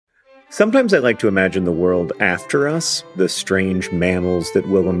Sometimes I like to imagine the world after us, the strange mammals that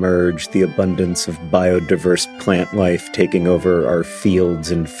will emerge, the abundance of biodiverse plant life taking over our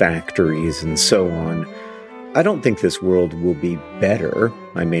fields and factories and so on. I don't think this world will be better.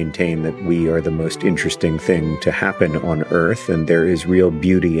 I maintain that we are the most interesting thing to happen on Earth, and there is real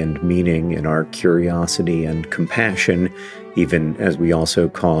beauty and meaning in our curiosity and compassion, even as we also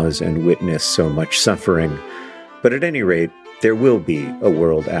cause and witness so much suffering. But at any rate, there will be a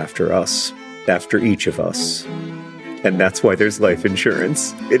world after us, after each of us. And that's why there's life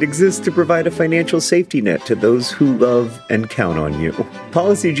insurance. It exists to provide a financial safety net to those who love and count on you.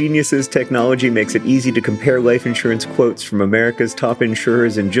 Policy Genius's technology makes it easy to compare life insurance quotes from America's top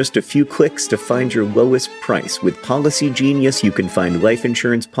insurers in just a few clicks to find your lowest price. With Policy Genius, you can find life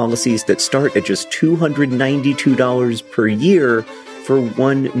insurance policies that start at just $292 per year for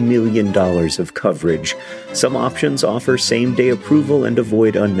 $1 million of coverage. Some options offer same-day approval and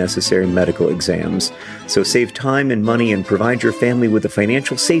avoid unnecessary medical exams. So save time and money and provide your family with a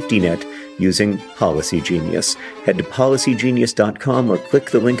financial safety net using Policy Genius. Head to policygenius.com or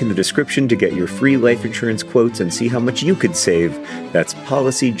click the link in the description to get your free life insurance quotes and see how much you could save. That's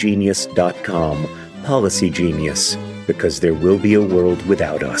policygenius.com. Policy Genius, because there will be a world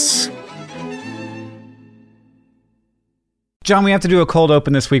without us. John, we have to do a cold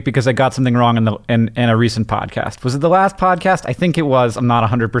open this week because I got something wrong in a recent podcast. Was it the last podcast? I think it was. I'm not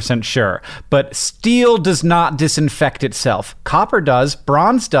 100% sure. But steel does not disinfect itself. Copper does.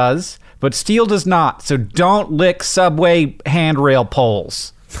 Bronze does. But steel does not. So don't lick subway handrail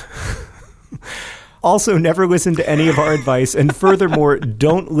poles. Also, never listen to any of our advice. And furthermore,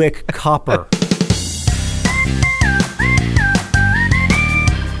 don't lick copper.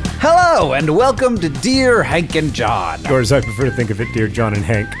 Hello, and welcome to Dear Hank and John. Or as I prefer to think of it, Dear John and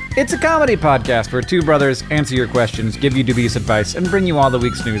Hank. It's a comedy podcast where two brothers answer your questions, give you dubious advice, and bring you all the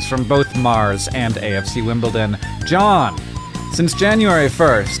week's news from both Mars and AFC Wimbledon. John, since January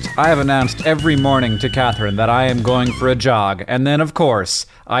 1st, I have announced every morning to Catherine that I am going for a jog, and then, of course,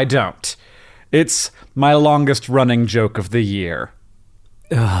 I don't. It's my longest running joke of the year.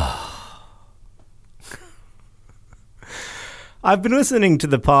 I've been listening to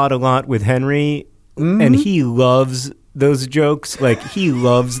the pod a lot with Henry, and he loves those jokes. Like, he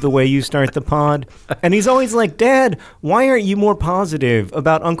loves the way you start the pod. And he's always like, Dad, why aren't you more positive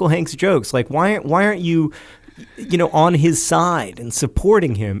about Uncle Hank's jokes? Like, why aren't you, on his side and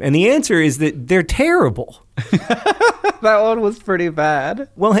supporting him? And the answer is that they're terrible. That one was pretty bad.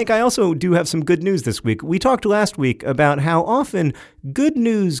 Well, Hank, I also do have some good news this week. We talked last week about how often good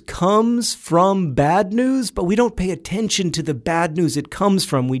news comes from bad news, but we don't pay attention to the bad news it comes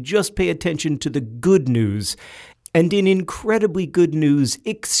from. We just pay attention to the good news. And in incredibly good news,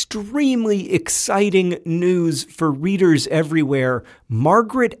 extremely exciting news for readers everywhere,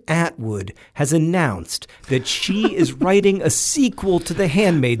 Margaret Atwood has announced that she is writing a sequel to The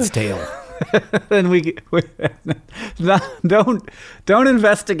Handmaid's Tale. And we don't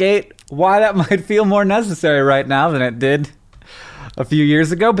investigate why that might feel more necessary right now than it did a few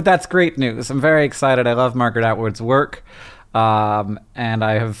years ago, but that's great news. I'm very excited. I love Margaret Atwood's work. And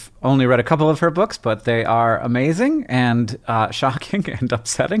I have only read a couple of her books, but they are amazing and shocking and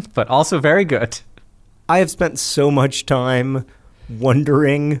upsetting, but also very good. I have spent so much time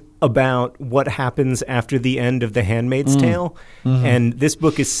wondering about what happens after the end of The Handmaid's Tale. Mm-hmm. And this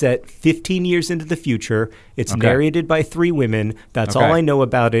book is set 15 years into the future. It's narrated by three women. That's all I know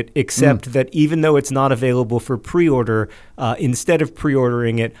about it, except that even though it's not available for pre-order, instead of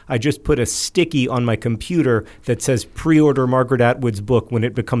pre-ordering it, I just put a sticky on my computer that says pre-order Margaret Atwood's book when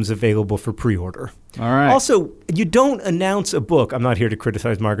it becomes available for pre-order. All right. Also, you don't announce a book. I'm not here to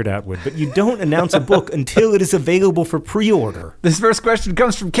criticize Margaret Atwood, but you don't announce a book until it is available for pre-order. This first question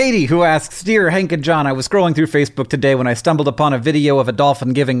comes from Katie, who asks, Dear Hank and John, I was scrolling through Facebook today when I stumbled upon a video of a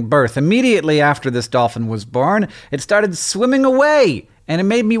dolphin giving birth. Immediately after this dolphin was born, it started swimming away. And it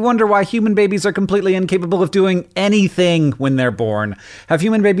made me wonder why human babies are completely incapable of doing anything when they're born. Have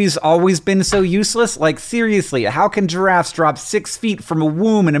human babies always been so useless? Like, seriously, how can giraffes drop 6 feet from a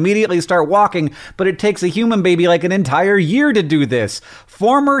womb and immediately start walking, but it takes a human baby like an entire year to do this?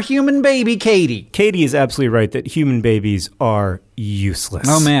 Former human baby Katie. Katie is absolutely right that human babies are useless.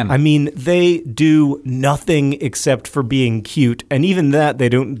 Oh, man. I mean, they do nothing except for being cute, and even that, they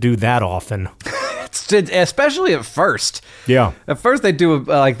don't do that often. Especially at first. Yeah. At first they do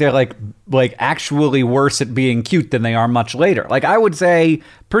they're actually worse at being cute than they are much later. Like, I would say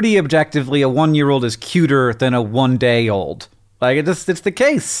pretty objectively a 1-year-old is cuter than a 1-day-old. Like, it's the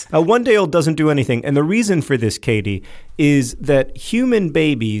case. A 1-day-old doesn't do anything. And the reason for this, Katie, is that human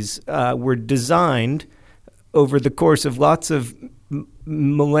babies were designed over the course of lots of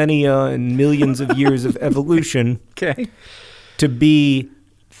millennia and millions of years of evolution Okay. to be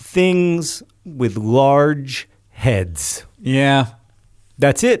things with large heads. Yeah.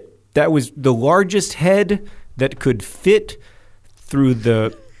 That's it. That was the largest head that could fit through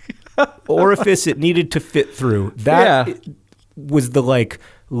the orifice it needed to fit through. That was the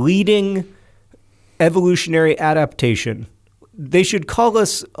leading evolutionary adaptation. They should call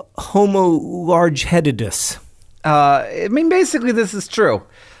us Homo large-headedus. I mean, basically, this is true.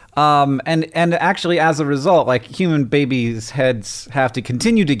 And actually, as a result, human babies' heads have to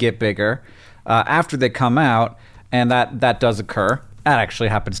continue to get bigger after they come out, and that does occur. That actually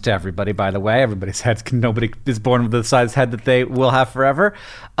happens to everybody, by the way. Everybody's heads nobody is born with the size head that they will have forever.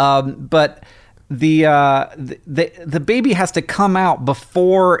 But the baby has to come out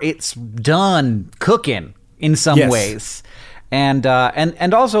before it's done cooking in some ways. And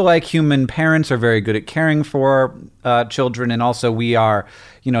also, human parents are very good at caring for children, and also we are,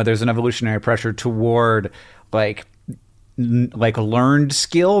 there's an evolutionary pressure toward a learned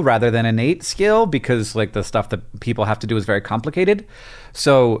skill rather than innate skill, because the stuff that people have to do is very complicated.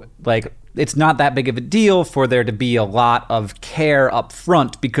 So it's not that big of a deal for there to be a lot of care up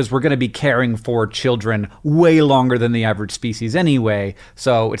front, because we're going to be caring for children way longer than the average species anyway.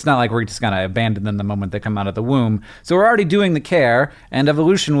 So it's not like we're just going to abandon them the moment they come out of the womb. So we're already doing the care, and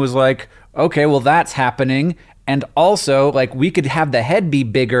evolution was like, okay, well, that's happening. And also, we could have the head be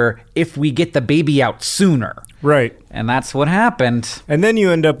bigger if we get the baby out sooner. Right. And that's what happened. And then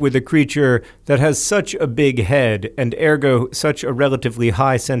you end up with a creature that has such a big head and ergo such a relatively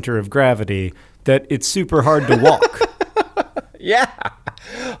high center of gravity that it's super hard to walk. Yeah.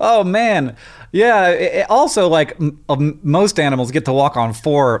 Oh, man. Yeah. Also, most animals get to walk on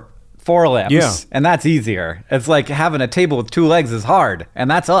four limbs. Yeah. And that's easier. It's like having a table with two legs is hard. And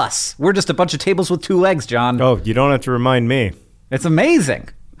that's us. We're just a bunch of tables with two legs, John. Oh, you don't have to remind me. It's amazing.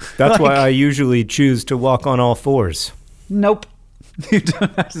 That's why I usually choose to walk on all fours. Nope.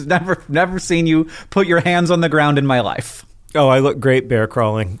 I've never seen you put your hands on the ground in my life. Oh, I look great bear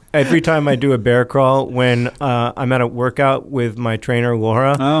crawling. Every time I do a bear crawl, when I'm at a workout with my trainer,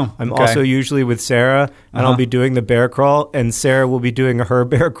 Laura, I'm also usually with Sarah, and I'll be doing the bear crawl, and Sarah will be doing her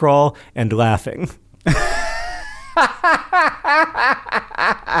bear crawl and laughing.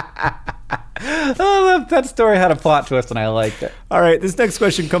 Oh, that story had a plot twist, and I liked it. All right, this next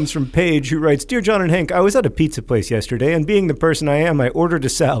question comes from Paige, who writes, Dear John and Hank, I was at a pizza place yesterday, and being the person I am, I ordered a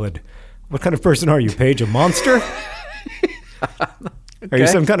salad. What kind of person are you, Paige? A monster? Are you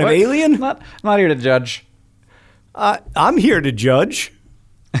some kind of alien? I'm not here to judge. I'm here to judge.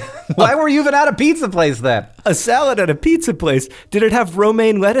 Why were you even at a pizza place then? A salad at a pizza place. Did it have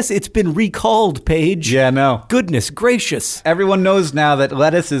romaine lettuce? It's been recalled, Paige. Yeah, no. Goodness gracious. Everyone knows now that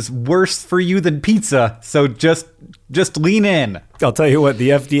lettuce is worse for you than pizza, so just lean in. I'll tell you what, the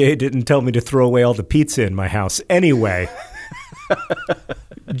FDA didn't tell me to throw away all the pizza in my house. Anyway.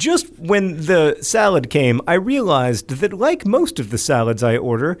 Just when the salad came, I realized that like most of the salads I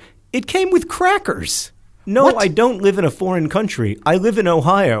order, it came with crackers. No, what? I don't live in a foreign country. I live in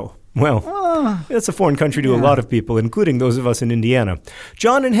Ohio. Well, that's a foreign country to a lot of people, including those of us in Indiana.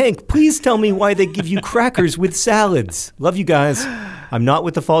 John and Hank, please tell me why they give you crackers with salads. Love you guys. I'm not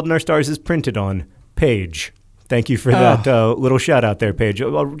what The Fault in Our Stars is printed on. Paige. Thank you for that little shout out there, Paige.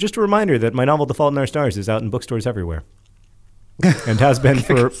 Just a reminder that my novel, The Fault in Our Stars, is out in bookstores everywhere. And has been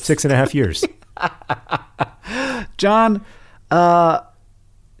for 6.5 years. John,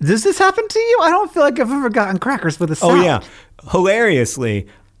 does this happen to you? I don't feel like I've ever gotten crackers with a salad. Oh, yeah. Hilariously,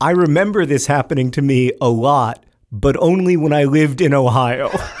 I remember this happening to me a lot, but only when I lived in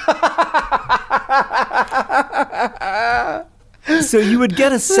Ohio. So you would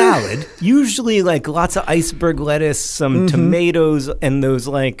get a salad, usually like lots of iceberg lettuce, some tomatoes, and those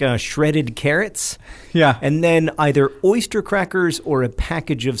shredded carrots. Yeah. And then either oyster crackers or a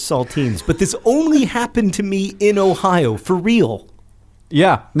package of saltines. But this only happened to me in Ohio, for real.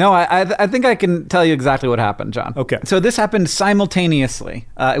 Yeah. No, I think I can tell you exactly what happened, John. Okay. So this happened simultaneously.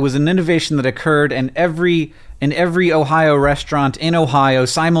 It was an innovation that occurred in every Ohio restaurant in Ohio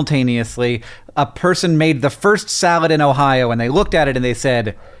simultaneously. A person made the first salad in Ohio, and they looked at it and they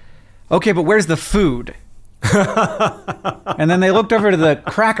said, okay, but where's the food? And then they looked over to the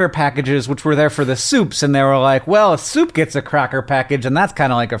cracker packages, which were there for the soups, and they were like, well, a soup gets a cracker package, and that's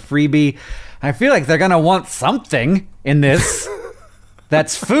kind of like a freebie. I feel like they're going to want something in this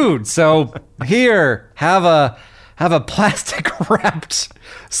that's food. So here, have a plastic wrapped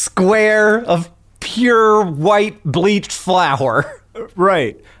square of pure white bleached flour.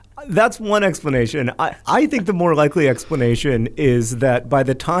 Right. That's one explanation. I think the more likely explanation is that by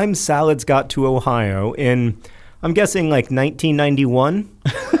the time salads got to Ohio in, I'm guessing like 1991.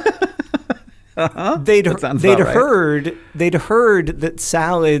 They'd heard that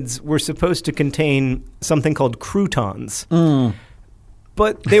salads were supposed to contain something called croutons.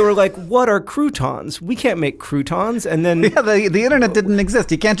 But they were like, what are croutons? We can't make croutons. And then the internet didn't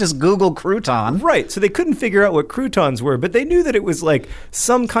exist. You can't just Google crouton. Right. So they couldn't figure out what croutons were, but they knew that it was like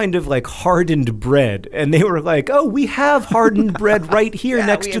some kind of like hardened bread. And they were like, oh, we have hardened bread right here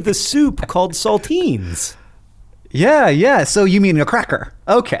next to the soup called saltines. Yeah. So you mean a cracker?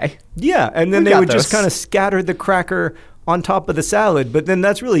 Okay. Yeah. And then they would just kind of scatter the cracker on top of the salad, but then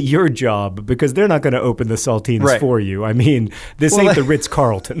that's really your job because they're not going to open the saltines for you. I mean, this ain't the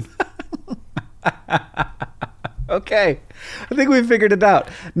Ritz-Carlton. Okay. I think we figured it out.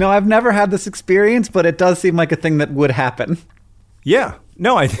 No, I've never had this experience, but it does seem like a thing that would happen. Yeah.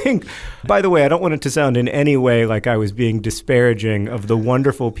 No, I think, by the way, I don't want it to sound in any way like I was being disparaging of the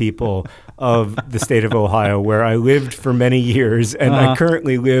wonderful people of the state of Ohio, where I lived for many years, and I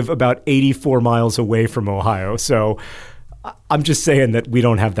currently live about 84 miles away from Ohio. So I'm just saying that we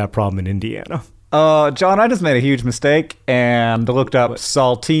don't have that problem in Indiana. John, I just made a huge mistake and looked up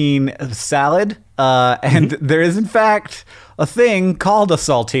saltine salad. And there is, in fact, a thing called a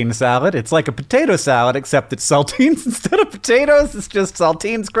saltine salad. It's like a potato salad, except it's saltines instead of potatoes. It's just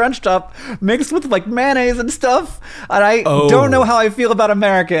saltines crunched up, mixed with like mayonnaise and stuff. And I don't know how I feel about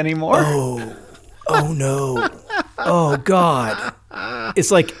America anymore. Oh no. Oh, God.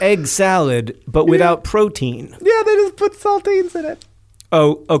 It's like egg salad, but without protein. Yeah, they just put saltines in it.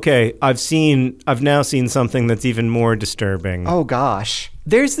 Oh, okay. I've now seen something that's even more disturbing. Oh, gosh.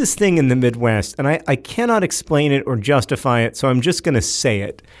 There's this thing in the Midwest, and I cannot explain it or justify it, so I'm just going to say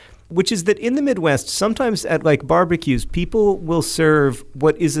it, which is that in the Midwest, sometimes at like barbecues, people will serve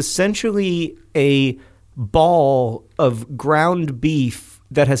what is essentially a ball of ground beef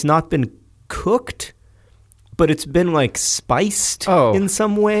that has not been cooked, but it's been like spiced in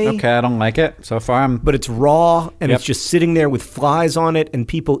some way. Okay, I don't like it so far. But it's raw, and it's just sitting there with flies on it, and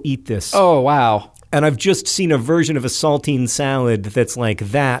people eat this. Oh, wow. And I've just seen a version of a saltine salad that's like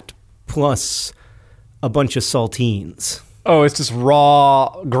that plus a bunch of saltines. Oh, it's just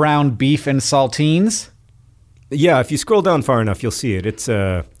raw ground beef and saltines? Yeah, if you scroll down far enough, you'll see it.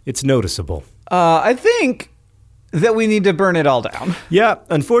 It's noticeable. I think that we need to burn it all down. Yeah,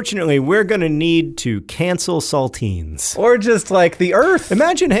 unfortunately, we're going to need to cancel saltines. Or just like the earth.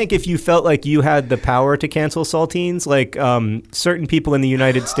 Imagine, Hank, if you felt like you had the power to cancel saltines. Like certain people in the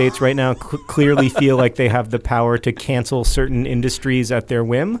United States right now clearly feel like they have the power to cancel certain industries at their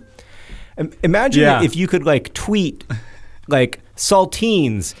whim. Imagine if you could like tweet like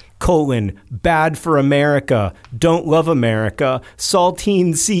saltines, bad for America, don't love America,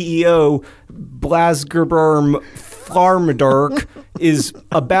 saltine CEO Blasgerberm Farmadark is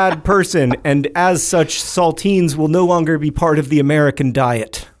a bad person, and as such, saltines will no longer be part of the American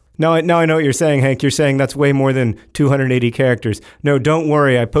diet. Now I know what you're saying, Hank. You're saying that's way more than 280 characters. No, don't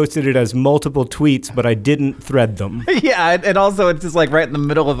worry. I posted it as multiple tweets, but I didn't thread them. Yeah, and also it's just like right in the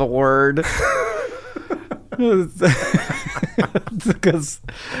middle of a word. Because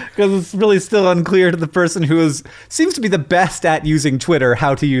it's really still unclear to the person who seems to be the best at using Twitter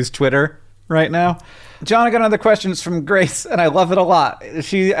how to use Twitter right now. John, I got another question. It's from Grace, and I love it a lot.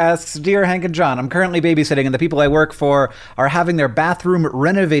 She asks, Dear Hank and John, I'm currently babysitting, and the people I work for are having their bathroom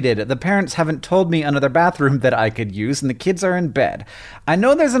renovated. The parents haven't told me another bathroom that I could use, and the kids are in bed. I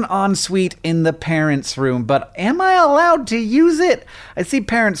know there's an ensuite in the parents' room, but am I allowed to use it? I see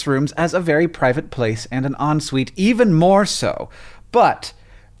parents' rooms as a very private place, and an ensuite even more so. But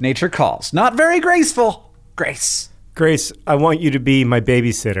nature calls. Not very graceful. Grace, I want you to be my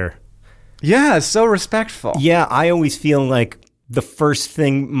babysitter. Yeah, so respectful. Yeah, I always feel like the first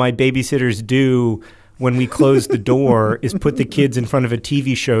thing my babysitters do when we close the door is put the kids in front of a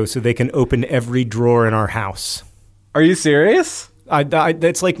TV show so they can open every drawer in our house. Are you serious?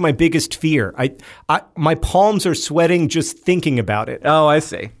 That's like my biggest fear. My palms are sweating just thinking about it. Oh, I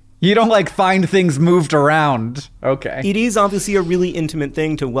see. You don't like find things moved around. Okay. It is obviously a really intimate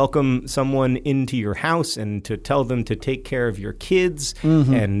thing to welcome someone into your house and to tell them to take care of your kids.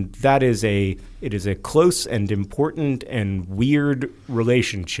 Mm-hmm. And it is a close and important and weird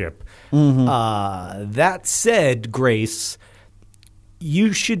relationship. Mm-hmm. That said, Grace,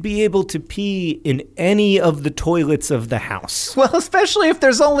 you should be able to pee in any of the toilets of the house. Well, especially if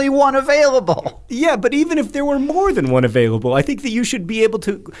there's only one available. Yeah, but even if there were more than one available, I think that you should be able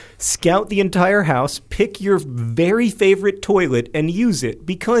to scout the entire house, pick your very favorite toilet, and use it,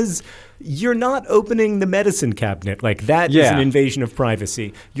 because you're not opening the medicine cabinet. Like, that is an invasion of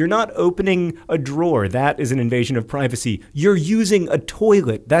privacy. You're not opening a drawer. That is an invasion of privacy. You're using a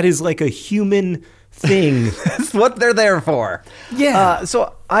toilet. That is like a human thing. That's what they're there for. Yeah.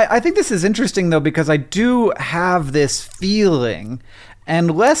 So I think this is interesting, though, because I do have this feeling,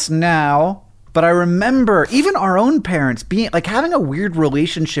 and less now, but I remember even our own parents being like having a weird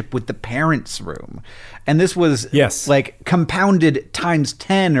relationship with the parents' room. And this was like compounded times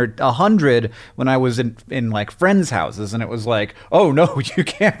 10 or 100 when I was in like friends' houses. And it was like, oh, no, you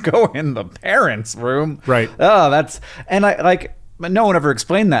can't go in the parents' room. Right. Oh, and I like, no one ever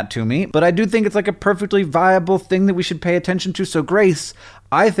explained that to me. But I do think it's like a perfectly viable thing that we should pay attention to. So, Grace,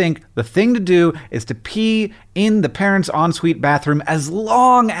 I think the thing to do is to pee in the parents' ensuite bathroom as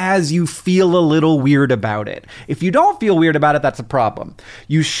long as you feel a little weird about it. If you don't feel weird about it, that's a problem.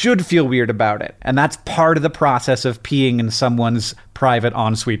 You should feel weird about it. And that's part of the process of peeing in someone's private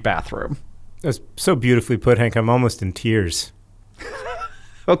ensuite bathroom. That's so beautifully put, Hank. I'm almost in tears.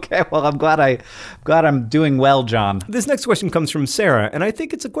 Okay, well, I'm glad I'm doing well, John. This next question comes from Sarah, and I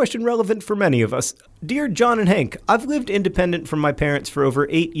think it's a question relevant for many of us. Dear John and Hank, I've lived independent from my parents for over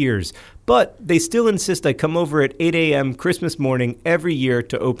 8 years, but they still insist I come over at 8 a.m. Christmas morning every year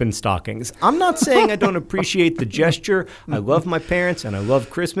to open stockings. I'm not saying I don't appreciate the gesture. I love my parents and I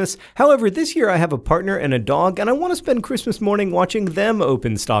love Christmas. However, this year I have a partner and a dog, and I want to spend Christmas morning watching them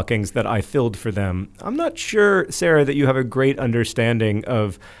open stockings that I filled for them. I'm not sure, Sarah, that you have a great understanding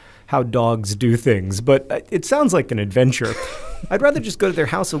of how dogs do things, but it sounds like an adventure. I'd rather just go to their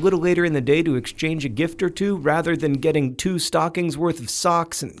house a little later in the day to exchange a gift or two rather than getting 2 stockings worth of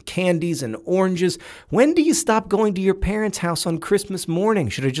socks and candies and oranges. When do you stop going to your parents' house on Christmas morning?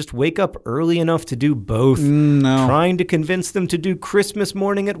 Should I just wake up early enough to do both? No. Trying to convince them to do Christmas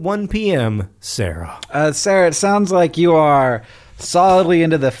morning at 1 p.m. Sarah. Sarah, it sounds like you are solidly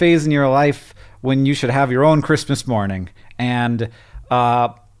into the phase in your life when you should have your own Christmas morning. And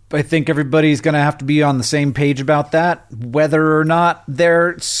I think everybody's going to have to be on the same page about that, whether or not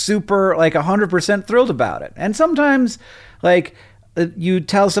they're super, like, 100% thrilled about it. And sometimes, like, you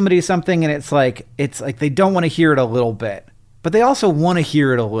tell somebody something and it's like they don't want to hear it a little bit, but they also want to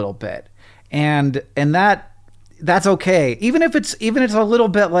hear it a little bit. And that's okay. Even if it's a little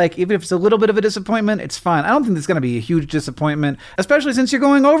bit of a disappointment, it's fine. I don't think it's going to be a huge disappointment, especially since you're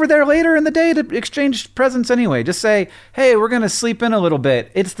going over there later in the day to exchange presents anyway. Just say, hey, we're going to sleep in a little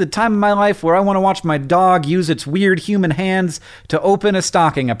bit. It's the time of my life where I want to watch my dog use its weird human hands to open a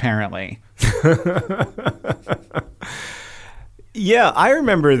stocking, apparently. Yeah, I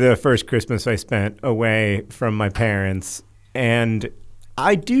remember the first Christmas I spent away from my parents, and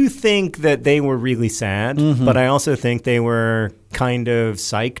I do think that they were really sad, but I also think they were kind of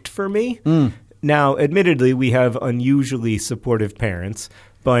psyched for me. Now, admittedly, we have unusually supportive parents,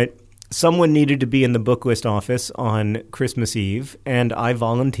 but someone needed to be in the book list office on Christmas Eve, and I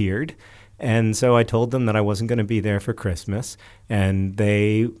volunteered. And so I told them that I wasn't going to be there for Christmas. And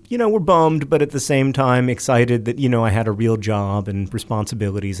they, were bummed, but at the same time excited that, I had a real job and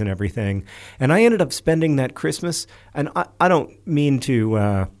responsibilities and everything. And I ended up spending that Christmas, and I don't mean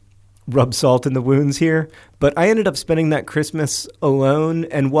to rub salt in the wounds here, but I ended up spending that Christmas alone.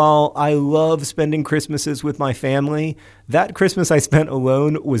 And while I love spending Christmases with my family, that Christmas I spent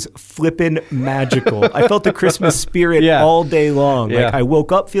alone was flippin' magical. I felt the Christmas spirit all day long. Yeah. Like, I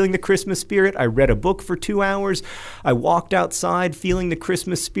woke up feeling the Christmas spirit. I read a book for 2 hours. I walked outside feeling the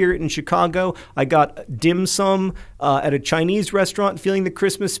Christmas spirit in Chicago. I got dim sum at a Chinese restaurant feeling the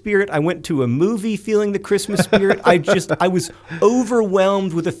Christmas spirit. I went to a movie feeling the Christmas spirit. I was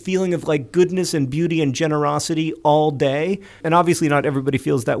overwhelmed with a feeling of like goodness and beauty and generosity all day. And obviously not everybody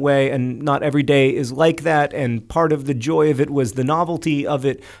feels that way, and not every day is like that. And part of the joy of it was the novelty of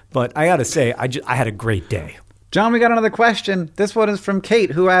it. But I got to say, I had a great day. John, we got another question. This one is from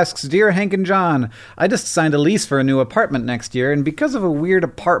Kate, who asks, Dear Hank and John, I just signed a lease for a new apartment next year, and because of a weird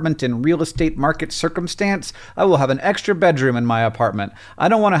apartment and real estate market circumstance, I will have an extra bedroom in my apartment. I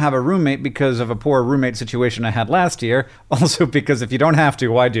don't want to have a roommate because of a poor roommate situation I had last year. Also because if you don't have to,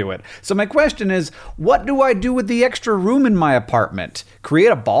 why do it? So my question is, what do I do with the extra room in my apartment?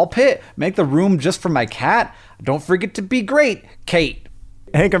 Create a ball pit? Make the room just for my cat? Don't forget to be great, Kate.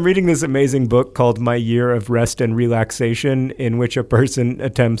 Hank, I'm reading this amazing book called My Year of Rest and Relaxation, in which a person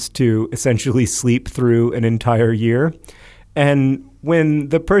attempts to essentially sleep through an entire year. And when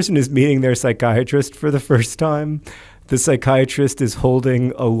the person is meeting their psychiatrist for the first time, the psychiatrist is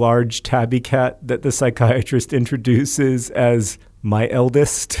holding a large tabby cat that the psychiatrist introduces as my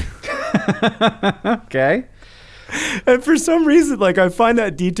eldest. Okay. And for some reason, I find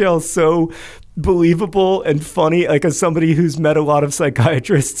that detail so believable and funny, as somebody who's met a lot of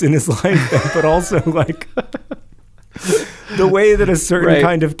psychiatrists in his life, but also The way that a certain Right.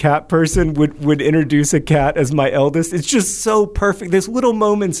 kind of cat person would introduce a cat as my eldest, it's just so perfect. There's little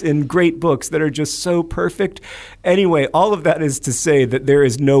moments in great books that are just so perfect. Anyway, all of that is to say that there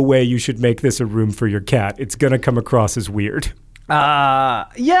is no way you should make this a room for your cat. It's going to come across as weird.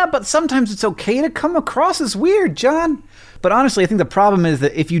 Yeah, but sometimes it's okay to come across as weird, John. But honestly, I think the problem is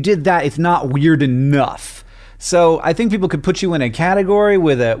that if you did that, it's not weird enough. So I think people could put you in a category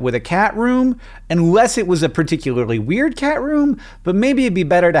with a cat room, unless it was a particularly weird cat room. But maybe it'd be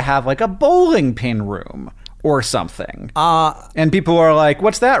better to have like a bowling pin room or something. And people are like,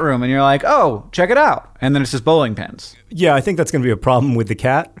 "What's that room?" And you're like, "Oh, check it out." And then it's just bowling pins. Yeah, I think that's going to be a problem with the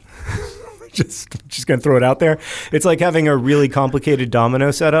cat. Just going to throw it out there. It's like having a really complicated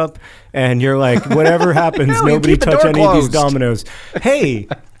domino setup, and you're like, whatever happens, No, you nobody keep the touch door any of these closed. dominoes. Hey,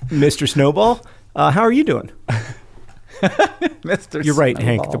 Mr. Snowball, how are you doing? Mr. You're right,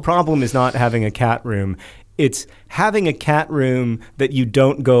 Hank. Snowball. The problem is not having a cat room. It's having a cat room that you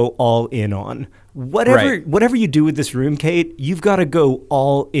don't go all in on. Whatever you do with this room, Kate, you've got to go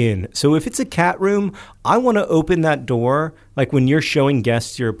all in. So if it's a cat room, I want to open that door. Like when you're showing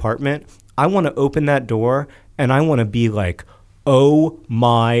guests your apartment, I want to open that door and I want to be like, oh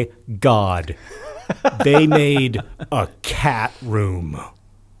my God, they made a cat room.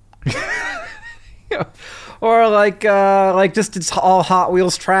 Or like just it's all Hot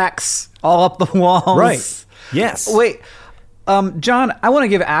Wheels tracks all up the walls. Right. Yes. Wait, John, I want to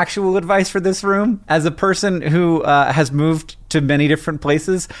give actual advice for this room. As a person who has moved to many different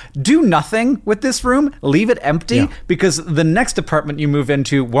places, do nothing with this room. Leave it empty, Yeah. because the next apartment you move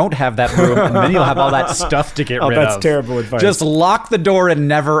into won't have that room, and then you'll have all that stuff to get rid of. That's terrible advice. Just lock the door and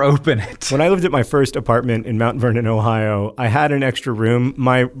never open it. When I lived at my first apartment in Mount Vernon, Ohio, I had an extra room.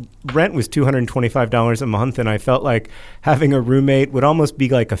 My rent was $225 a month, and I felt like having a roommate would almost be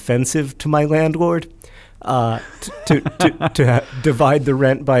like offensive to my landlord. To divide the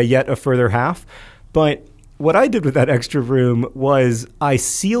rent by yet a further half. But what I did with that extra room was I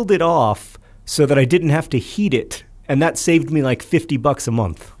sealed it off so that I didn't have to heat it. And that saved me like $50 a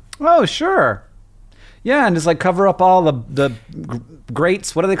month. Oh, sure. Yeah, and just like cover up all the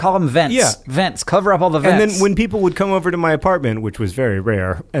grates. What do they call them? Vents. Yeah. Vents. Cover up all the vents. And then when people would come over to my apartment, which was very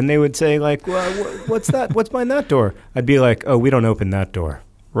rare, and they would say like, well, what's that? What's behind that door? I'd be like, oh, we don't open that door.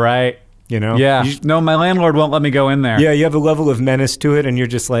 Right. You know? Yeah. No, my landlord won't let me go in there. Yeah, you have a level of menace to it, and you're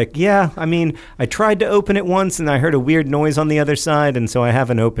just like, yeah, I mean, I tried to open it once, and I heard a weird noise on the other side, and so I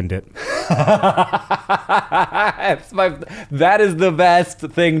haven't opened it. That is the best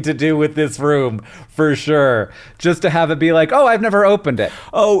thing to do with this room, for sure. Just to have it be like, oh, I've never opened it.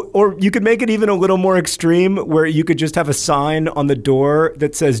 Oh, or you could make it even a little more extreme, where you could just have a sign on the door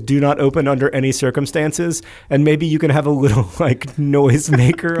that says, do not open under any circumstances, and maybe you can have a little, like,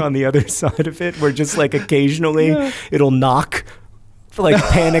 noisemaker on the other side of it, where just, like, occasionally it'll knock. Like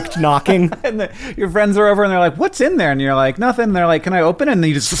panicked knocking. And your friends are over and they're like, what's in there? And you're like, nothing. And they're like, can I open it? And then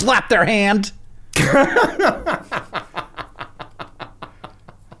you just slap their hand.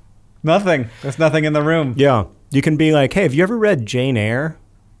 Nothing. There's nothing in the room. Yeah. You can be like, hey, have you ever read Jane Eyre?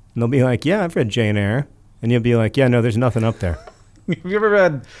 And they'll be like, yeah, I've read Jane Eyre. And you'll be like, yeah, no, there's nothing up there. Have you ever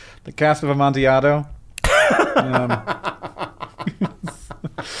read The Cast of Amontillado?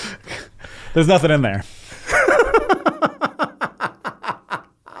 There's nothing in there.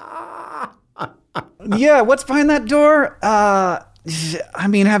 Yeah, what's behind that door? I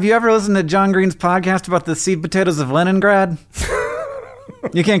mean, have you ever listened to John Green's podcast about the seed potatoes of Leningrad?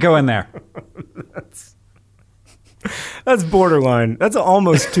 You can't go in there. That's borderline. That's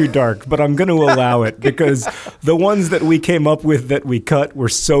almost too dark, but I'm going to allow it because the ones that we came up with that we cut were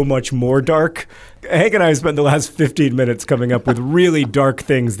so much more dark. Hank and I spent the last 15 minutes coming up with really dark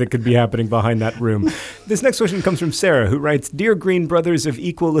things that could be happening behind that room. This next question comes from Sarah, who writes, Dear Green Brothers of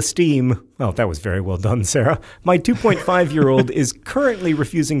equal esteem. Oh, that was very well done, Sarah. My 2.5-year-old is currently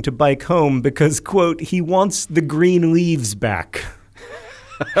refusing to bike home because, quote, he wants the green leaves back.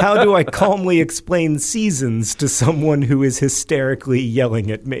 How do I calmly explain seasons to someone who is hysterically yelling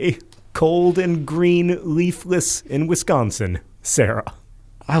at me? Cold and green, leafless in Wisconsin. Sarah.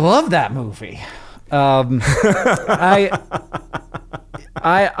 I love that movie. I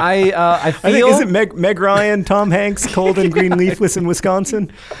feel. I think, is it Meg Ryan, Tom Hanks, Cold and Green, Leafless in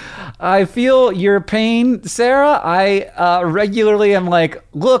Wisconsin? I feel your pain, Sarah. I regularly am like,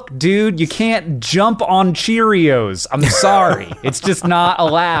 look, dude, you can't jump on Cheerios. I'm sorry. It's just not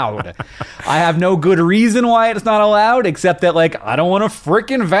allowed. I have no good reason why it's not allowed, except that, like, I don't want to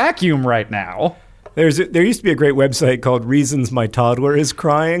frickin' vacuum right now. There used to be a great website called Reasons My Toddler is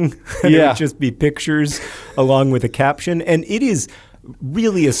Crying. And it would just be pictures along with a caption. And it is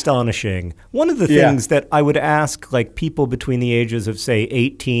really astonishing. One of the things that I would ask like people between the ages of, say,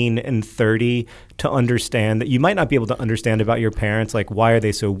 18 and 30 to understand that you might not be able to understand about your parents, like why are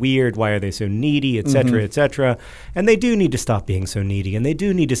they so weird, why are they so needy, et cetera, et cetera. And they do need to stop being so needy, and they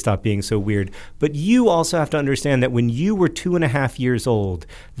do need to stop being so weird. But you also have to understand that when you were 2.5 years old,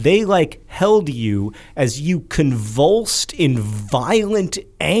 they like held you as you convulsed in violent,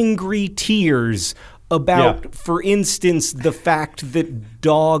 angry tears about, for instance, the fact that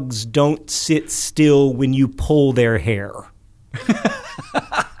dogs don't sit still when you pull their hair.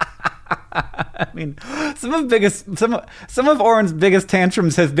 I mean, some of Oren's biggest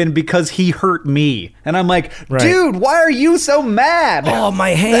tantrums have been because he hurt me, and I'm like, dude, why are you so mad? Oh, my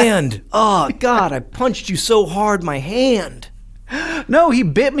hand! Oh God, I punched you so hard, my hand. No, he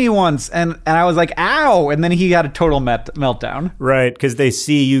bit me once, and I was like, ow, and then he had a total meltdown. Right, because they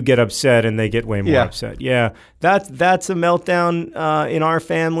see you get upset, and they get way more upset. Yeah, that's a meltdown in our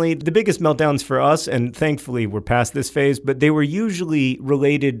family. The biggest meltdowns for us, and thankfully we're past this phase, but they were usually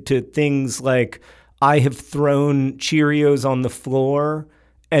related to things like, I have thrown Cheerios on the floor.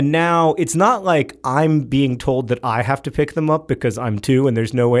 And now it's not like I'm being told that I have to pick them up because I'm 2 and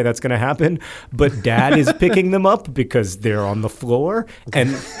there's no way that's going to happen. But Dad is picking them up because they're on the floor.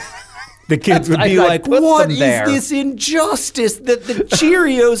 And the kids would be like, what is this injustice that the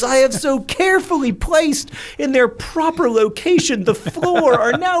Cheerios I have so carefully placed in their proper location, the floor,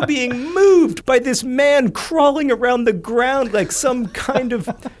 are now being moved by this man crawling around the ground like some kind of...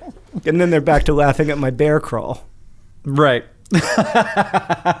 And then they're back to laughing at my bear crawl. Right.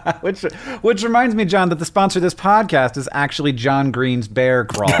 Which reminds me, John, that the sponsor of this podcast is actually John Green's Bear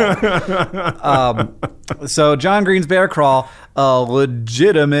Crawl. So John Green's Bear Crawl,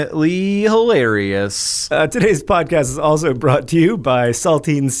 legitimately hilarious. Today's podcast is also brought to you by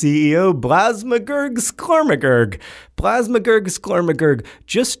Saltine CEO Blasmagurg Sklormagurg. Blasmagurg Sklormagurg,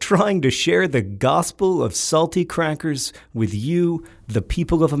 just trying to share the gospel of salty crackers with you, the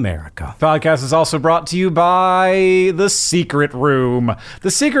people of America. Podcast is also brought to you by The Secret Room. The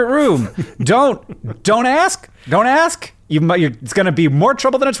Secret Room. Don't ask. Don't ask. It's going to be more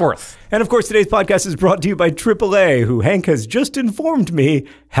trouble than it's worth. And of course, today's podcast is brought to you by AAA, who Hank has just informed me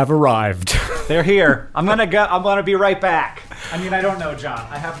have arrived. They're here. I'm going to be right back. I mean, I don't know, John.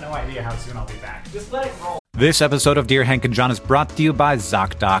 I have no idea how soon I'll be back. Just let it roll. This episode of Dear Hank and John is brought to you by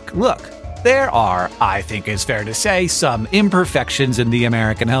ZocDoc. Look, there are, I think it's fair to say, some imperfections in the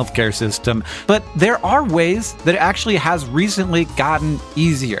American healthcare system, but there are ways that it actually has recently gotten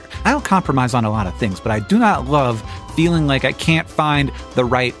easier. I don't compromise on a lot of things, but I do not love feeling like I can't find the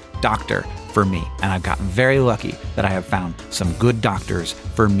right doctor for me. And I've gotten very lucky that I have found some good doctors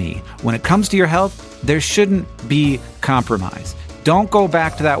for me. When it comes to your health, there shouldn't be compromise. Don't go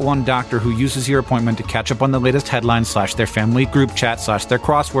back to that one doctor who uses your appointment to catch up on the latest headlines / their family group chat / their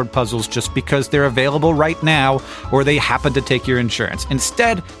crossword puzzles just because they're available right now or they happen to take your insurance.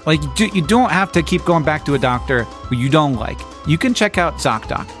 Instead, you don't have to keep going back to a doctor who you don't like. You can check out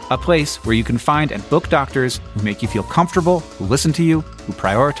ZocDoc, a place where you can find and book doctors who make you feel comfortable, who listen to you, who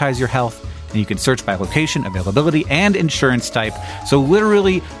prioritize your health. And you can search by location, availability, and insurance type. So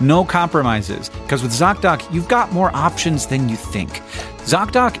literally no compromises. Because with ZocDoc, you've got more options than you think.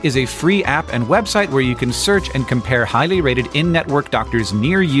 ZocDoc is a free app and website where you can search and compare highly rated in-network doctors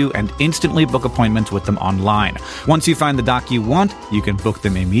near you and instantly book appointments with them online. Once you find the doc you want, you can book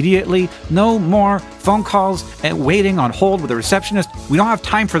them immediately. No more phone calls and waiting on hold with a receptionist. We don't have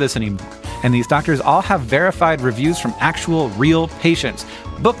time for this anymore. And these doctors all have verified reviews from actual, real patients.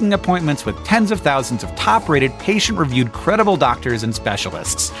 Booking appointments with tens of thousands of top-rated, patient-reviewed, credible doctors and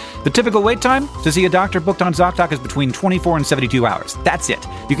specialists. The typical wait time to see a doctor booked on ZocDoc is between 24 and 72 hours. That's it.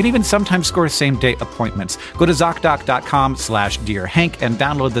 You can even sometimes score same-day appointments. Go to ZocDoc.com/DearHank and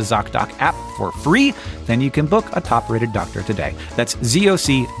download the ZocDoc app for free. Then you can book a top-rated doctor today. That's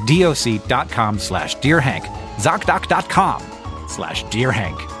ZocDoc.com/DearHank.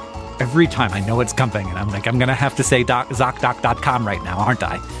 ZocDoc.com/DearHank. Every time I know it's coming, and I'm like, I'm going to have to say ZocDoc.com right now, aren't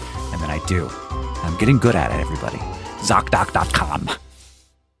I? And then I do. I'm getting good at it, everybody. ZocDoc.com.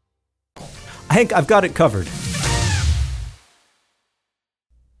 Hank, I've got it covered.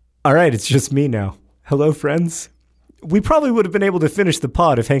 All right, it's just me now. Hello, friends. We probably would have been able to finish the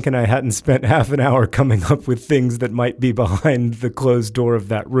pod if Hank and I hadn't spent half an hour coming up with things that might be behind the closed door of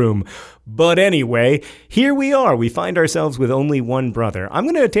that room. But anyway, here we are. We find ourselves with only one brother. I'm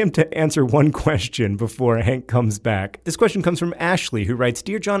going to attempt to answer one question before Hank comes back. This question comes from Ashley, who writes,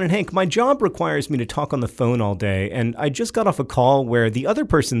 Dear John and Hank, my job requires me to talk on the phone all day, and I just got off a call where the other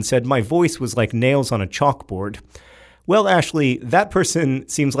person said my voice was like nails on a chalkboard. Well, Ashley, that person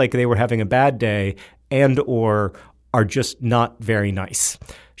seems like they were having a bad day and or are just not very nice.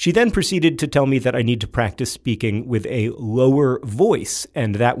 She then proceeded to tell me that I need to practice speaking with a lower voice,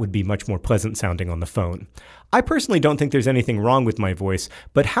 and that would be much more pleasant sounding on the phone. I personally don't think there's anything wrong with my voice,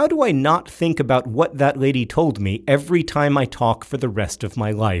 but how do I not think about what that lady told me every time I talk for the rest of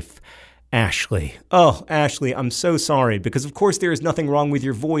my life? Ashley. Oh, Ashley, I'm so sorry, because of course there is nothing wrong with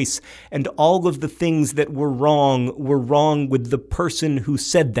your voice, and all of the things that were wrong with the person who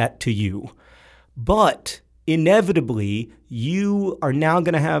said that to you. But inevitably, you are now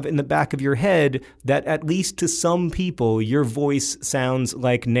going to have in the back of your head that at least to some people, your voice sounds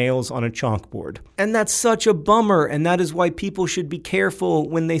like nails on a chalkboard. And that's such a bummer, and that is why people should be careful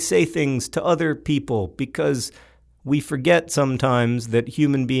when they say things to other people, because we forget sometimes that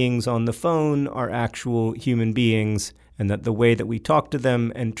human beings on the phone are actual human beings, and that the way that we talk to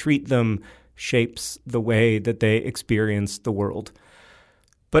them and treat them shapes the way that they experience the world.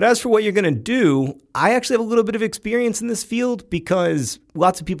 But as for what you're going to do, I actually have a little bit of experience in this field because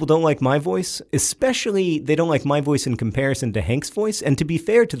lots of people don't like my voice, especially they don't like my voice in comparison to Hank's voice. And to be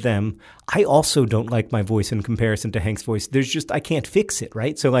fair to them, I also don't like my voice in comparison to Hank's voice. I can't fix it,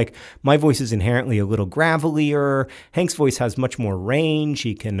 right? So like my voice is inherently a little gravelier. Hank's voice has much more range.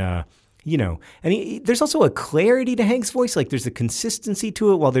 He can, there's also a clarity to Hank's voice. Like there's a consistency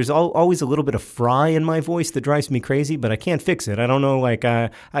to it, while there's always a little bit of fry in my voice that drives me crazy, but I can't fix it. I don't know,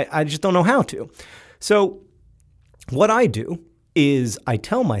 I just don't know how to. So what I do is I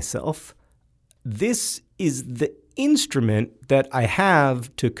tell myself, this is the instrument that I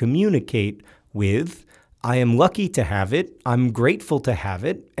have to communicate with. I am lucky to have it. I'm grateful to have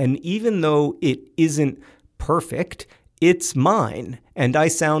it. And even though it isn't perfect, it's mine, and I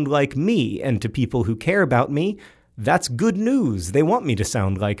sound like me, and to people who care about me, that's good news. They want me to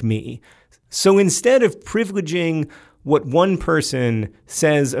sound like me. So instead of privileging what one person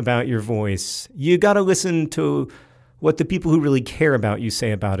says about your voice, you gotta listen to what the people who really care about you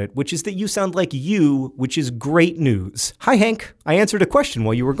say about it, which is that you sound like you, which is great news. Hi, Hank. I answered a question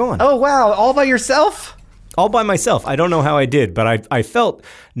while you were gone. Oh, wow. All by yourself? All by myself. I don't know how I did, but I felt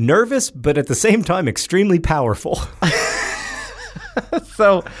nervous, but at the same time, extremely powerful.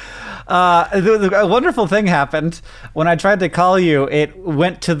 So a wonderful thing happened. When I tried to call you, it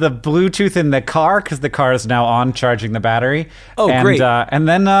went to the Bluetooth in the car because the car is now on charging the battery. Oh, great. And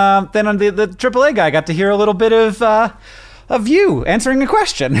then on the AAA guy got to hear a little bit of you answering a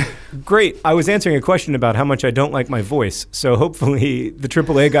question. Great. I was answering a question about how much I don't like my voice. So hopefully the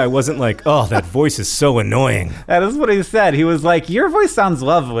AAA guy wasn't like, oh, that voice is so annoying. That is what he said. He was like, your voice sounds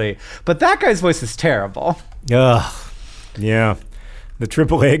lovely, but that guy's voice is terrible. Ugh. Yeah. The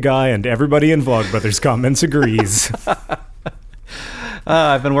AAA guy and everybody in Vlogbrothers comments agrees.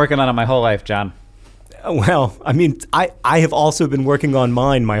 I've been working on it my whole life, John. Well, I mean, I have also been working on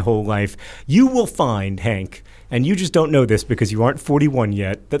mine my whole life. You will find, Hank, and you just don't know this because you aren't 41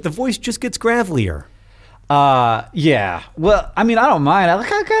 yet, that the voice just gets gravelier. Yeah. Well, I mean, I don't mind. I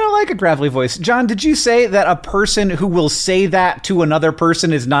kind of like a gravelly voice. John, did you say that a person who will say that to another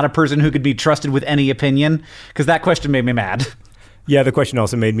person is not a person who could be trusted with any opinion? Because that question made me mad. Yeah, the question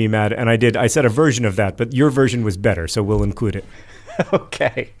also made me mad, and I said a version of that, but your version was better, so we'll include it.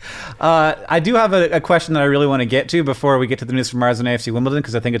 Okay. I do have a question that I really want to get to before we get to the news from Mars and AFC Wimbledon,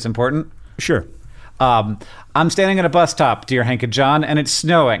 because I think it's important. Sure. I'm standing at a bus stop, dear Hank and John, and it's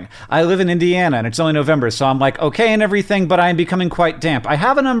snowing. I live in Indiana, and it's only November, so I'm like, okay and everything, but I am becoming quite damp. I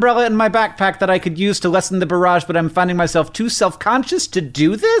have an umbrella in my backpack that I could use to lessen the barrage, but I'm finding myself too self-conscious to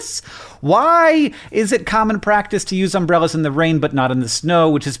do this? Why is it common practice to use umbrellas in the rain, but not in the snow,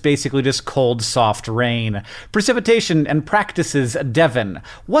 which is basically just cold, soft rain? Precipitation and practices, Devon.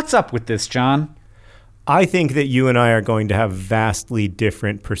 What's up with this, John? I think that you and I are going to have vastly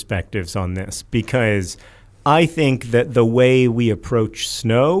different perspectives on this, because I think that the way we approach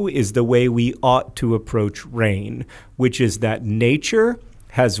snow is the way we ought to approach rain, which is that nature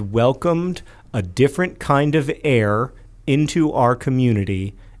has welcomed a different kind of air into our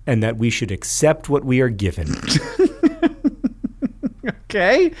community and that we should accept what we are given.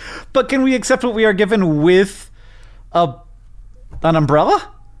 Okay, but can we accept what we are given with an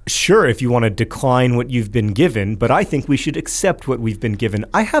umbrella? Sure, if you want to decline what you've been given, but I think we should accept what we've been given.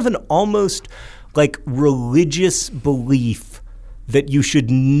 I have an almost religious belief that you should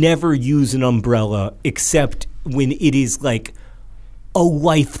never use an umbrella except when it is a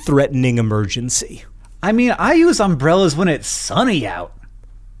life-threatening emergency. I mean, I use umbrellas when it's sunny out.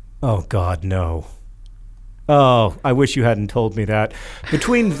 Oh, God, no. Oh, I wish you hadn't told me that.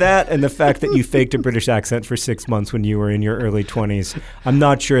 Between that and the fact that you faked a British accent for 6 months when you were in your early 20s, I'm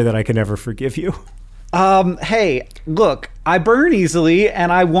not sure that I can ever forgive you. Hey, look, I burn easily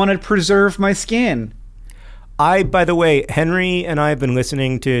and I want to preserve my skin. By the way, Henry and I have been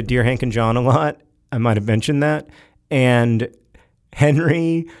listening to Dear Hank and John a lot. I might have mentioned that. And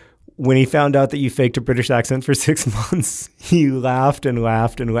Henry, when he found out that you faked a British accent for 6 months, he laughed and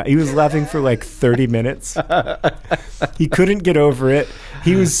laughed and laughed. He was laughing for like 30 minutes. He couldn't get over it.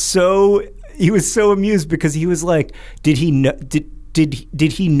 He was so amused because he was like, did he know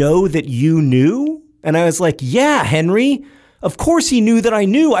that you knew? And I was like, yeah, Henry. Of course he knew that I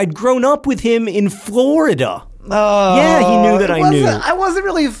knew. I'd grown up with him in Florida. Oh, yeah, he knew that I knew. I wasn't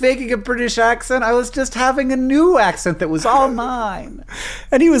really faking a British accent. I was just having a new accent that was all mine.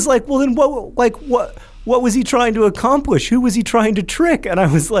 And he was like, well, then what was he trying to accomplish? Who was he trying to trick? And I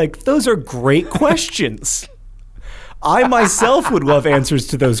was like, those are great questions. I myself would love answers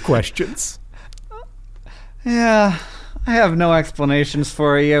to those questions. Yeah, I have no explanations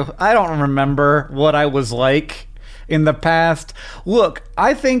for you. I don't remember what I was like in the past. Look,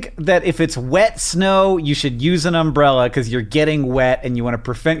 I think that if it's wet snow, you should use an umbrella because you're getting wet and you want to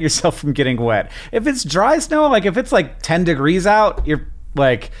prevent yourself from getting wet. If it's dry snow, like if it's like 10 degrees out, you're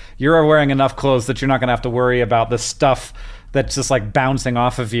wearing enough clothes that you're not going to have to worry about the stuff that's just like bouncing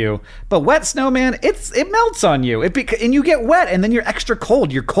off of you. But wet snow, man, it melts on you. And you get wet, and then you're extra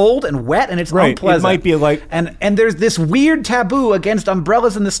cold. You're cold and wet, and it's unpleasant. It might be like... And there's this weird taboo against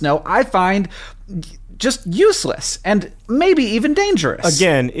umbrellas in the snow I find just useless and maybe even dangerous.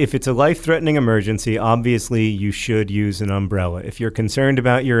 Again, if it's a life-threatening emergency, obviously you should use an umbrella. If you're concerned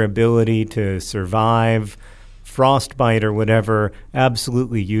about your ability to survive frostbite or whatever,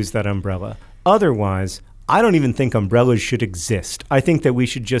 absolutely use that umbrella. Otherwise, I don't even think umbrellas should exist. I think that we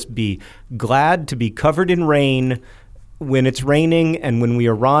should just be glad to be covered in rain when it's raining, and when we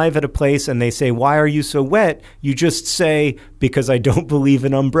arrive at a place and they say, why are you so wet? You just say, because I don't believe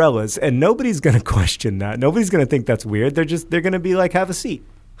in umbrellas. And nobody's going to question that. Nobody's going to think that's weird. They're going to be like, have a seat.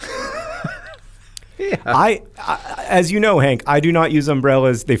 Yeah. I, as you know, Hank, I do not use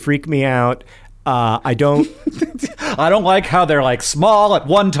umbrellas. They freak me out. I don't like how they're like small at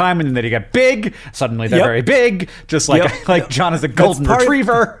one time and then they get big. Suddenly they're very big. Just like like John is a golden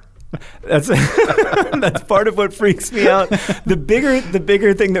retriever. That's part of what freaks me out. The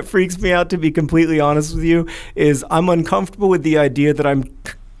bigger thing that freaks me out, to be completely honest with you, is I'm uncomfortable with the idea that I'm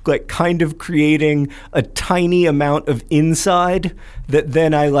like kind of creating a tiny amount of inside that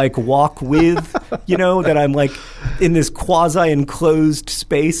then I like walk with, that I'm like in this quasi-enclosed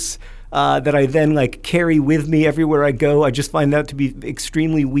space that I then like carry with me everywhere I go. I just find that to be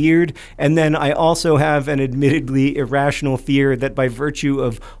extremely weird. And then I also have an admittedly irrational fear that by virtue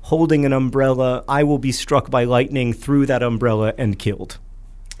of holding an umbrella, I will be struck by lightning through that umbrella and killed.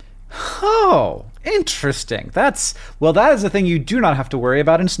 Oh, interesting. That is a thing you do not have to worry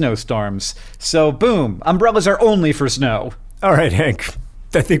about in snowstorms. So boom, umbrellas are only for snow. All right, Hank.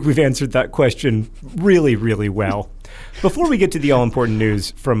 I think we've answered that question really, really well. Before we get to the all-important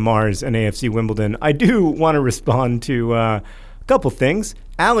news from Mars and AFC Wimbledon, I do want to respond to a couple things.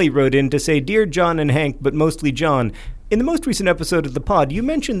 Allie wrote in to say, Dear John and Hank, but mostly John, in the most recent episode of the pod, you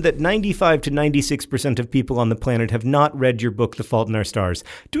mentioned that 95 to 96% of people on the planet have not read your book, The Fault in Our Stars.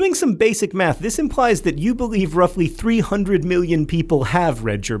 Doing some basic math, this implies that you believe roughly 300 million people have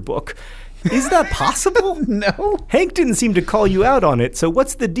read your book. Is that possible? No. Hank didn't seem to call you out on it, so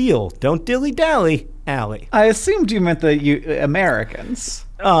what's the deal? Don't dilly-dally, Allie. I assumed you meant the Americans.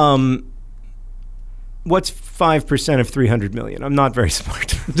 What's 5% of 300 million? I'm not very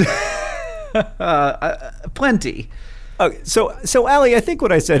smart. Plenty. Okay, so Allie, I think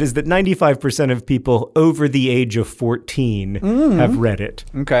what I said is that 95% of people over the age of 14 have read it.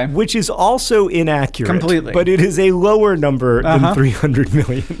 Okay. Which is also inaccurate. Completely. But it is a lower number than 300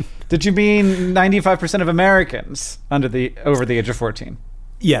 million. Did you mean 95% of Americans over the age of 14?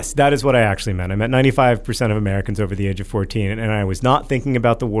 Yes, that is what I actually meant. I meant 95% of Americans over the age of 14, and I was not thinking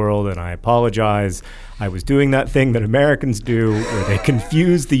about the world, and I apologize. I was doing that thing that Americans do where they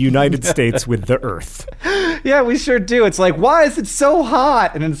confuse the United States with the Earth. Yeah, we sure do. It's like, why is it so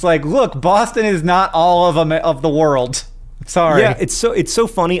hot? And it's like, look, Boston is not all of the world. Sorry. Yeah, it's so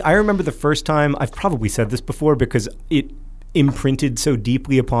funny. I remember the first time, I've probably said this before because it imprinted so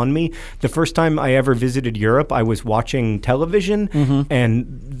deeply upon me. The first time I ever visited Europe, I was watching television and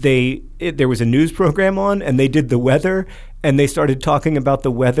there was a news program on and they did the weather and they started talking about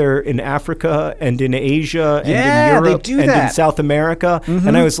the weather in Africa and in Asia and in Europe and in South America.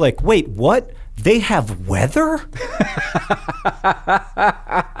 And I was like, wait, what? They have weather?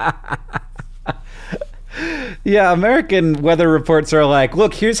 Yeah, American weather reports are like,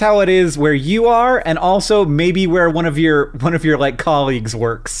 look, here's how it is where you are, and also maybe where one of your like colleagues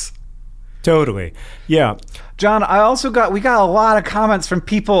works. Totally. Yeah. John, we got a lot of comments from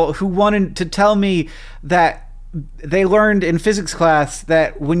people who wanted to tell me that they learned in physics class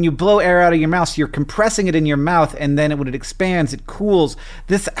that when you blow air out of your mouth, you're compressing it in your mouth, and then when it expands, it cools.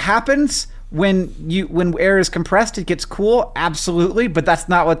 This happens when air is compressed, it gets cool, absolutely, but that's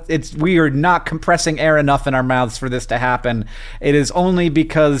not what we are not compressing air enough in our mouths for this to happen. It is only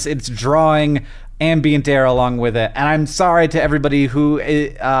because it's drawing ambient air along with it. And I'm sorry to everybody who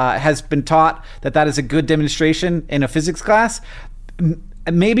has been taught that is a good demonstration in a physics class.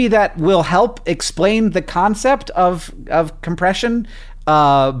 Maybe that will help explain the concept of compression,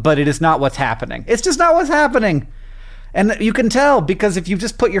 but it is not what's happening. It's just not what's happening. And you can tell because if you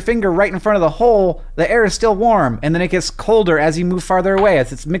just put your finger right in front of the hole, the air is still warm, and then it gets colder as you move farther away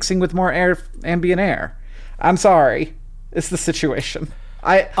as it's mixing with more ambient air. I'm sorry. It's the situation.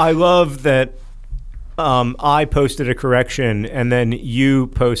 I love that I posted a correction and then you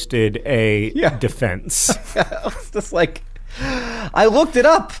posted a defense. It's just like, I looked it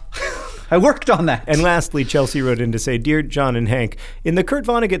up. I worked on that. And lastly, Chelsea wrote in to say, Dear John and Hank, in the Kurt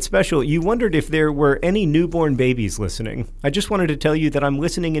Vonnegut special, you wondered if there were any newborn babies listening. I just wanted to tell you that I'm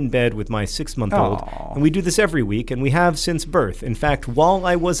listening in bed with my 6-month-old, and we do this every week, and we have since birth. In fact, while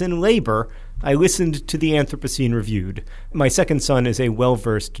I was in labor, I listened to the Anthropocene Reviewed. My second son is a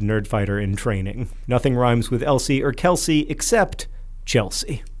well-versed nerd fighter in training. Nothing rhymes with Elsie or Kelsey except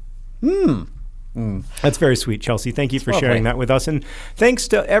Chelsea. That's very sweet, Chelsea. Thank you for sharing that with us. And thanks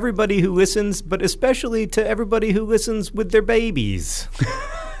to everybody who listens, but especially to everybody who listens with their babies.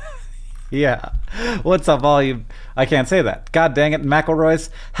 Yeah. What's up, all you... I can't say that. God dang it, McElroy's.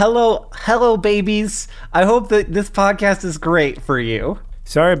 Hello, babies. I hope that this podcast is great for you.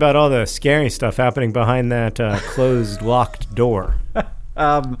 Sorry about all the scary stuff happening behind that closed, locked door.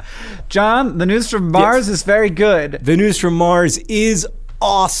 John, the news from Mars is very good. The news from Mars is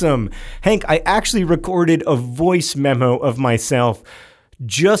awesome. Hank, I actually recorded a voice memo of myself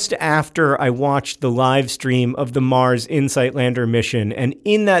just after I watched the live stream of the Mars InSight Lander mission. And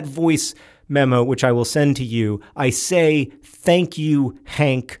in that voice memo, which I will send to you, I say, thank you,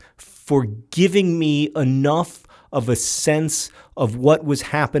 Hank, for giving me enough of a sense of what was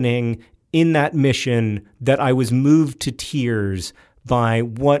happening in that mission that I was moved to tears by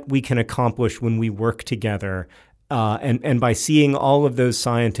what we can accomplish when we work together. And by seeing all of those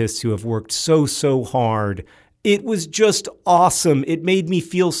scientists who have worked so hard, it was just awesome. It made me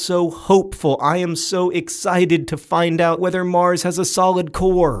feel so hopeful. I am so excited to find out whether Mars has a solid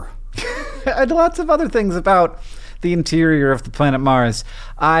core. And lots of other things about the interior of the planet Mars.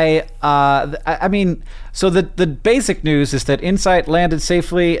 I mean, so the basic news is that InSight landed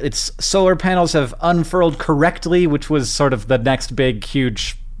safely. Its solar panels have unfurled correctly, which was sort of the next big,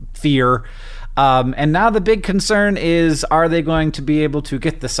 huge fear. And now the big concern is, are they going to be able to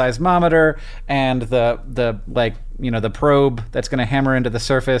get the seismometer and the probe that's going to hammer into the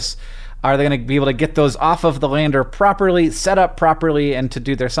surface? Are they going to be able to get those off of the lander properly, set up properly, and to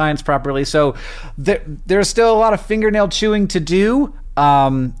do their science properly? So there's still a lot of fingernail chewing to do.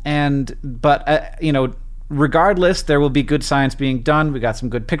 But regardless, there will be good science being done. We got some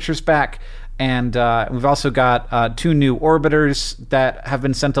good pictures back. And we've also got 2 new orbiters that have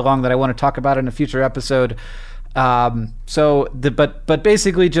been sent along that I want to talk about in a future episode. But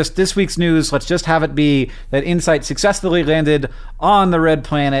basically just this week's news, let's just have it be that InSight successfully landed on the red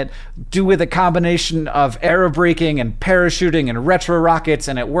planet with a combination of aerobraking and parachuting and retro rockets,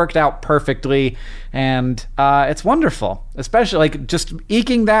 and it worked out perfectly. And it's wonderful, especially just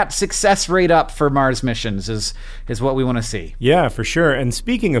eking that success rate up for Mars missions is what we want to see. Yeah, for sure. And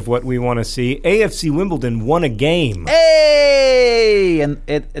speaking of what we want to see, AFC Wimbledon won a game. Hey! And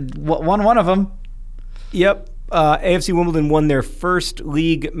it won one of them. Yep. AFC Wimbledon won their first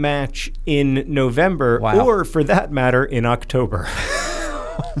league match in November, or for that matter, in October.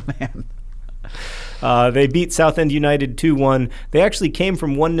 Oh, man. They beat Southend United 2-1. They actually came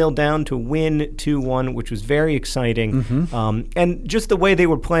from 1-0 down to win 2-1, which was very exciting. Mm-hmm. And just the way they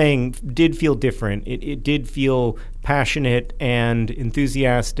were playing did feel different. It did feel passionate and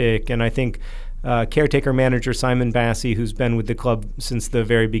enthusiastic, and I think caretaker manager Simon Bassey, who's been with the club since the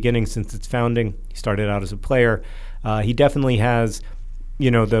very beginning, since its founding. He started out as a player. He definitely has,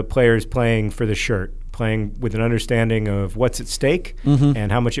 the players playing for the shirt, playing with an understanding of what's at stake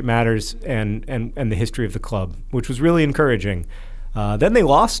and how much it matters and the history of the club, which was really encouraging. Then they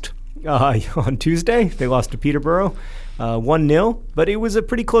lost on Tuesday. They lost to Peterborough 1-0, but it was a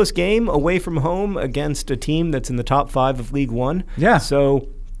pretty close game away from home against a team that's in the top 5 of League One. Yeah. So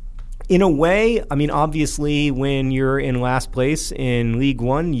In a way, I mean, obviously, when you're in last place in League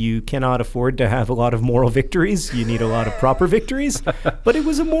One, you cannot afford to have a lot of moral victories. You need a lot of proper victories. But it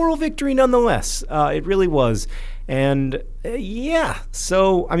was a moral victory nonetheless. It really was. And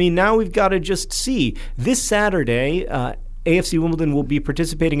so, I mean, now we've got to just see. This Saturday, AFC Wimbledon will be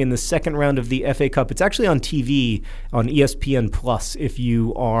participating in the second round of the FA Cup. It's actually on TV on ESPN Plus. If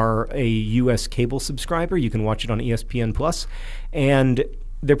you are a U.S. cable subscriber, you can watch it on ESPN Plus. And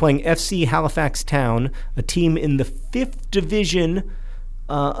they're playing FC Halifax Town, a team in the 5th division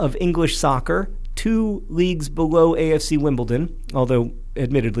of English soccer, 2 leagues below AFC Wimbledon, although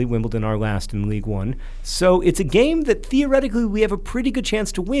admittedly Wimbledon are last in League One. So it's a game that theoretically we have a pretty good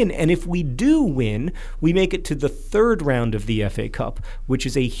chance to win, and if we do win, we make it to the 3rd round of the FA Cup, which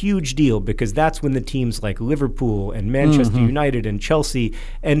is a huge deal because that's when the teams like Liverpool and Manchester United and Chelsea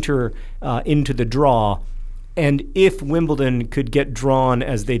enter into the draw. And if Wimbledon could get drawn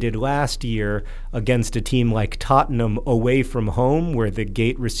as they did last year against a team like Tottenham away from home, where the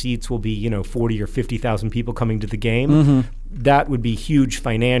gate receipts will be, 40 or 50,000 people coming to the game, that would be huge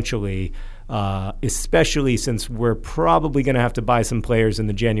financially, especially since we're probably going to have to buy some players in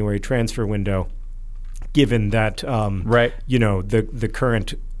the January transfer window, given that the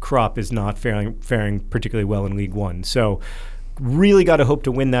current crop is not faring particularly well in League One. So really got to hope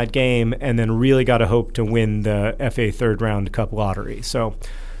to win that game, and then really got to hope to win the FA third round cup lottery. So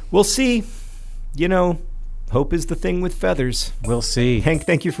we'll see. Hope is the thing with feathers. We'll see. Hank,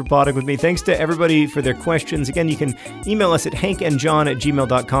 thank you for potting with me. Thanks to everybody for their questions. Again, you can email us at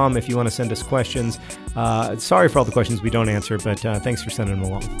hankandjohn@gmail.com if you want to send us questions. Sorry for all the questions we don't answer, but thanks for sending them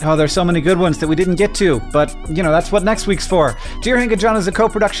along. Oh, there's so many good ones that we didn't get to, but, that's what next week's for. Dear Hank and John is a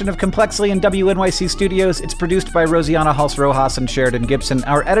co-production of Complexly and WNYC Studios. It's produced by Rosianna Halse-Rojas and Sheridan Gibson.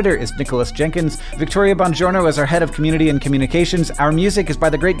 Our editor is Nicholas Jenkins. Victoria Bongiorno is our head of community and communications. Our music is by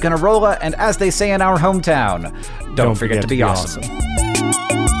the great Gunnarolla, and as they say in our hometown, don't forget to be awesome.